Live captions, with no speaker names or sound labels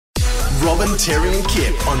Robin, Terry and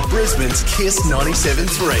Kip on Brisbane's Kiss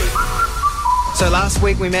 97.3. So last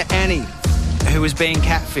week we met Annie, who was being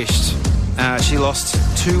catfished. She lost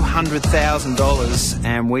 $200,000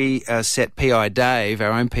 and we set PI Dave,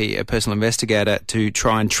 our own personal investigator, to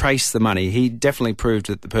try and trace the money. He definitely proved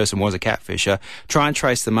that the person was a catfisher. Try and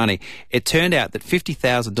trace the money. It turned out that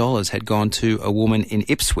 $50,000 had gone to a woman in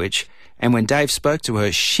Ipswich, and when Dave spoke to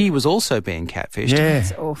her, she was also being catfished. Yeah.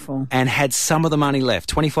 That's awful. And had some of the money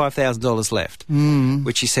left, $25,000 left,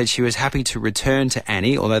 which she said she was happy to return to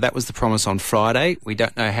Annie, although that was the promise on Friday. We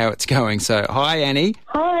don't know how it's going. So, hi, Annie.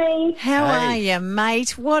 Hi. How are you,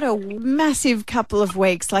 mate? What a massive couple of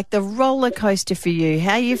weeks, like the roller coaster for you.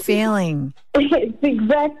 How are you feeling? It's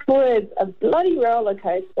exact words, a bloody roller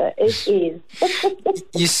coaster. It is.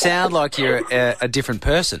 You sound like you're a different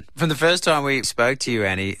person. From the first time we spoke to you,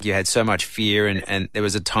 Annie, you had so much fear and there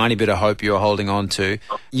was a tiny bit of hope you were holding on to.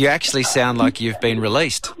 You actually sound like you've been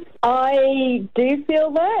released. I do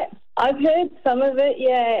feel that. I've heard some of it,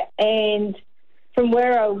 yeah, and from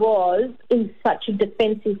where I was in such a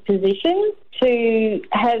defensive position to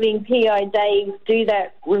having PI Dave do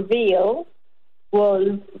that reveal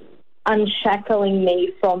was unshackling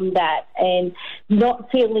me from that and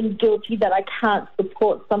not feeling guilty that I can't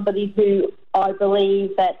support somebody who I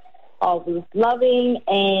believe that I was loving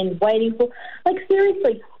and waiting for. Like,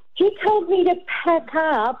 seriously, he told me to pack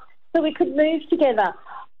up so we could move together.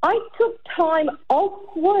 I took time off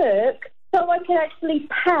work so I could actually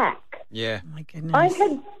pack. Yeah. Oh, my goodness. I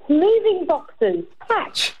had moving boxes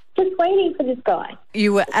packed, just waiting for this guy.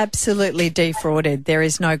 You were absolutely defrauded. There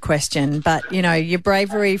is no question. But, you know, your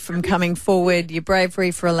bravery from coming forward, your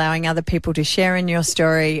bravery for allowing other people to share in your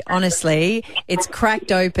story, honestly, it's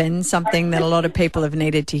cracked open something that a lot of people have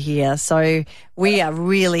needed to hear. So we are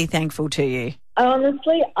really thankful to you.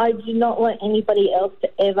 Honestly, I do not want anybody else to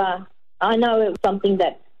ever... I know it's something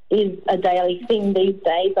that is a daily thing these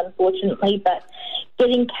days, unfortunately, but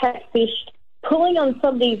getting catfished, pulling on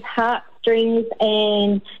somebody's heartstrings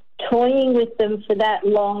and toying with them for that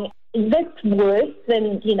long, that's worse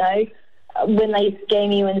than, you know, when they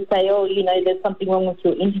scam you and say, oh, you know, there's something wrong with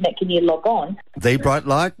your internet, can you log on? The bright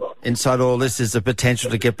light inside all this is the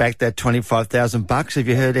potential to get back that $25,000. Have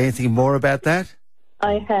you heard anything more about that?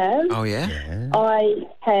 I have. Oh, yeah? I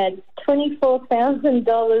had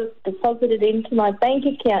 $24,000 deposited into my bank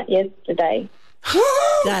account yesterday.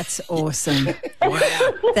 That's awesome. Wow.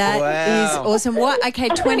 That is awesome. What? Okay,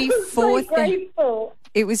 I'm 24. so grateful.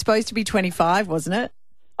 It was supposed to be 25, wasn't it?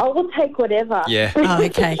 I will take whatever. Yeah. Oh,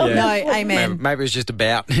 okay. Yeah. No, amen. Maybe it was just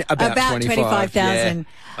about 25. 25,000. Yeah.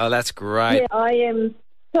 Oh, that's great. Yeah, I am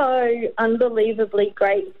so unbelievably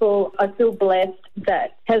grateful. I feel blessed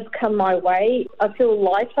that has come my way. I feel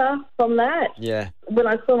lighter from that. Yeah. When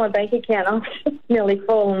I saw my bank account, I was just nearly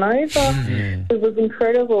falling over. It was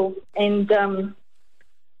incredible. And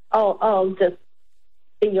I'll just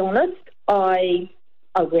be honest, I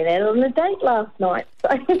went out on a date last night.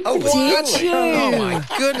 So. Oh, Did you? Oh, my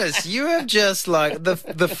goodness. You have just, like, the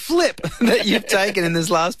flip that you've taken in this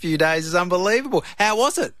last few days is unbelievable. How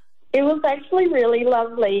was it? It was actually really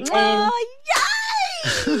lovely. Oh,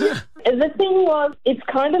 yay! And the thing was, it's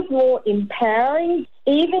kind of more empowering,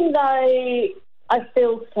 even though I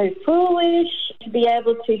feel so foolish to be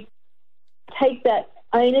able to take that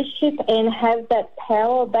ownership and have that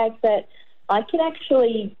power back that I can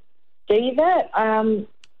actually do that.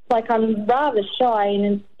 Like, I'm rather shy,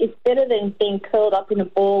 and it's better than being curled up in a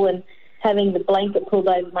ball and having the blanket pulled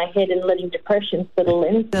over my head and letting depression settle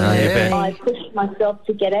in. Absolutely. I pushed myself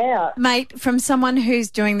to get out. Mate, from someone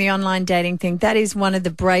who's doing the online dating thing, that is one of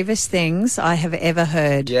the bravest things I have ever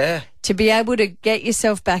heard. Yeah. To be able to get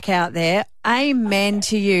yourself back out there. Amen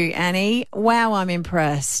to you, Annie. Wow, I'm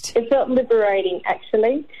impressed. It felt liberating,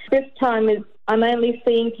 actually. This time I'm only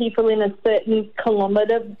seeing people in a certain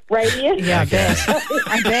kilometre radius. Yeah, I bet.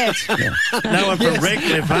 I bet. No one from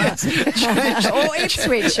Redcliffe, huh? Or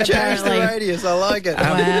Ipswich, Change the apparently. radius. I like it.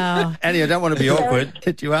 Wow. Annie, I don't want to be awkward.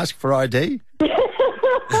 Did you ask for ID?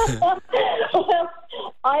 Well,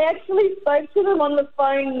 I actually spoke to them on the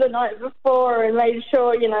phone the night before and made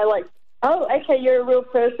sure, you know, like, oh, okay, you're a real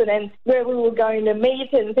person, and where we were going to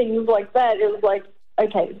meet and things like that. It was like,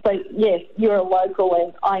 okay, so yes, you're a local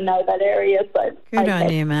and I know that area. So Good on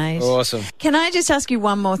you, mate. Awesome. Can I just ask you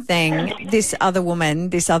one more thing? This other woman,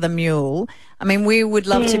 this other mule, I mean, we would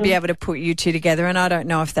love to be able to put you two together, and I don't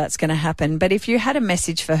know if that's going to happen, but if you had a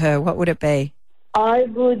message for her, what would it be? I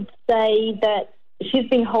would say that she's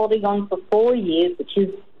been holding on for 4 years, which is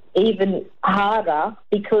even harder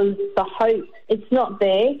because the hope, it's not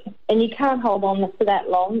there, and you can't hold on for that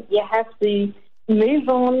long. You have to move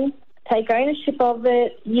on, take ownership of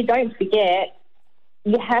it. You don't forget,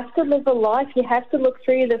 you have to live a life. You have to look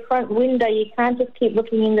through the front window. You can't just keep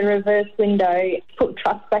looking in the reverse window. Put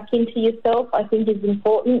trust back into yourself, I think, is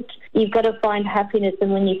important. You've got to find happiness,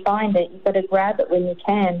 and when you find it, you've got to grab it when you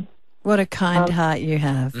can. What a kind heart you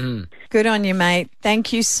have. Good on you, mate.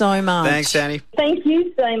 Thank you so much. Thanks, Danny. Thank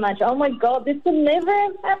you so much. Oh, my God, this would never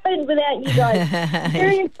have happened without you guys.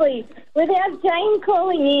 Seriously, without Jane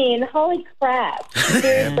calling in, holy crap.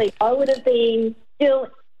 Seriously, I would have been still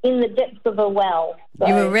in the depths of a well. So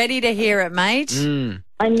You were ready to hear it, mate.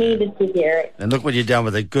 I needed to hear it. And look what you've done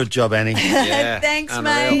with it. Good job, Annie. Yeah, Thanks,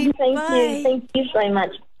 unreal. mate. Thank Bye. you. Thank you so much.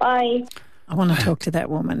 Bye. I want to talk to that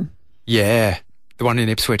woman. Yeah. The one in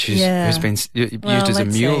Ipswich who's been used as a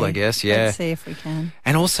let's mule, see. I guess. Yeah. Let's see if we can.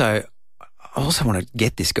 And also, I also want to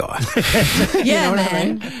get this guy. Yeah, know what I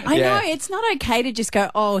man. mean? I Yeah. know it's not okay to just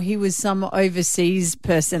go, oh, he was some overseas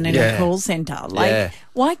person in Yeah. a call centre. Like, Yeah.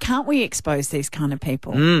 why can't we expose these kind of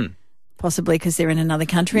people? Possibly because they're in another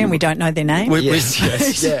country and we don't know their name.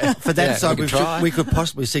 Yes. Yeah, for that Yeah, side, we could try. we could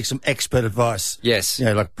possibly seek some expert advice. Yes. You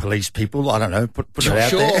know, like police people. I don't know. Put it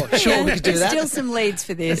out there. Sure, we could do that. Still some leads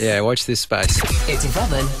for this. Yeah, watch this space. It's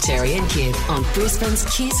Robin, Terry and Kip on Brisbane's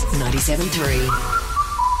Kiss 97.3.